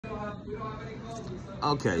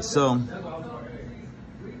Okay, so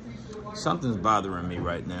something's bothering me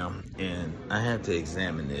right now, and I have to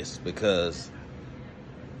examine this because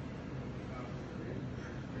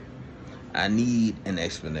I need an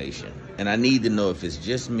explanation. And I need to know if it's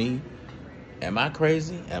just me. Am I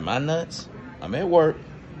crazy? Am I nuts? I'm at work,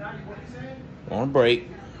 on a break.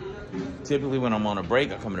 Typically when I'm on a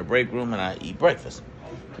break, I come in the break room and I eat breakfast,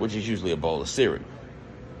 which is usually a bowl of cereal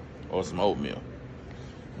or some oatmeal.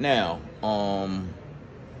 Now,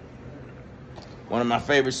 one of my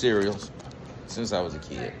favorite cereals since I was a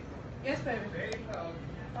kid. Yes, baby.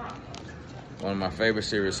 One of my favorite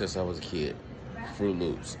cereals since I was a kid, Froot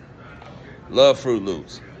Loops. Love Froot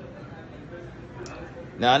Loops.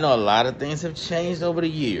 Now, I know a lot of things have changed over the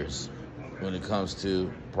years when it comes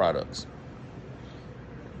to products.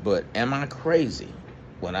 But am I crazy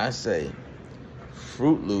when I say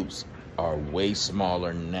Froot Loops are way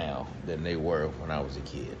smaller now than they were when I was a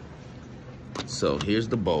kid? So here's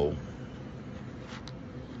the bowl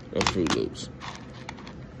of Froot Loops.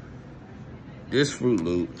 This Froot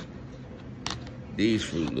Loop, these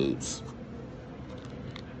Froot Loops,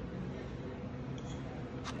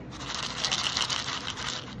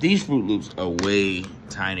 these Froot Loops are way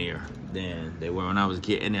tinier than they were when I was a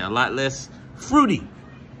kid, and they're a lot less fruity.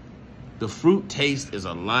 The fruit taste is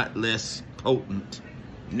a lot less potent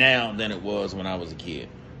now than it was when I was a kid.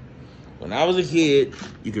 When I was a kid,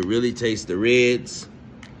 you could really taste the reds,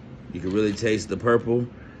 you could really taste the purple,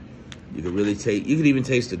 you could even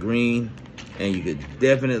taste the green, and you could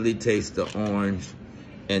definitely taste the orange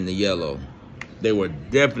and the yellow. They were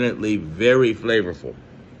definitely very flavorful.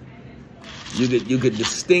 You could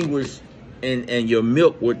distinguish, and your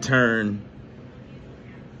milk would turn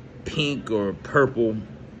pink or purple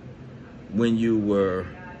when you were.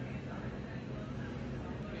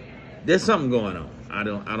 There's something going on. I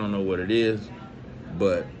don't know what it is,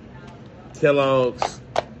 but Kellogg's,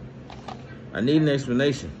 I need an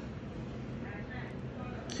explanation.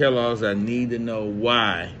 Kellogg's, I need to know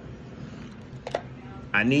why.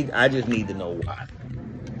 I just need to know why.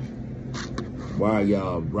 Why are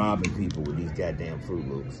y'all robbing people with these goddamn Froot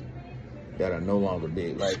Loops that are no longer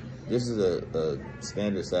big? Like, this is a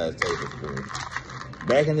standard size tablespoon.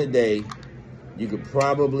 Back in the day, you could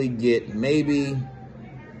probably get maybe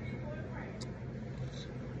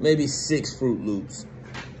 6 Froot Loops,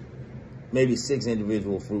 maybe 6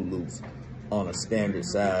 individual Froot Loops on a standard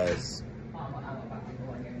size,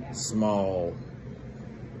 small.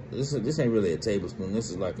 This ain't really a tablespoon. This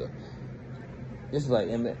is like,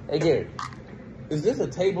 hey Gary, is this a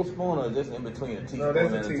tablespoon or is this in between a teaspoon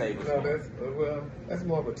and a tablespoon? No, that's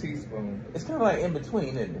more of a teaspoon. It's kind of like in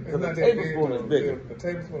between, isn't it? Because a tablespoon is bigger. The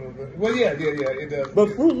tablespoon is bigger. Well, yeah, it does. But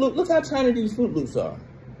Froot Loop, look how tiny these Froot Loops are.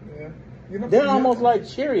 Yeah. They're almost like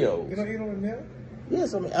Cheerios. You don't eat them with milk?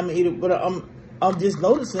 Yes, I mean, but I'm just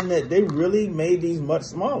noticing that they really made these much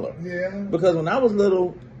smaller. Yeah. Because when I was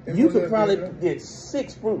little, you could probably get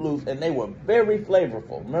 6 Froot Loops and they were very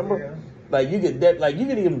flavorful. Remember? Yeah. Like you could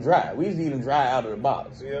eat them dry. We used to eat them dry out of the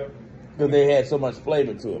box. Yeah. Because they had so much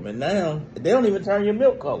flavor to them. And now they don't even turn your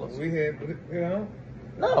milk colors. We had,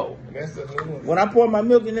 No. That's the new one. When I pour my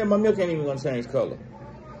milk in there, my milk ain't even gonna change color.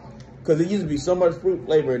 Because there used to be so much fruit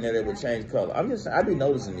flavor in there that would change color. I be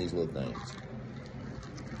noticing these little things.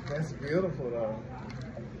 That's beautiful, though.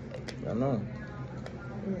 I know.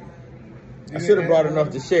 I should have brought enough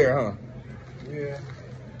to share, huh? Yeah.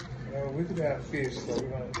 We could have fish, so we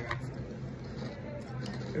don't.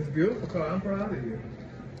 It's beautiful, Carl. I'm proud of you.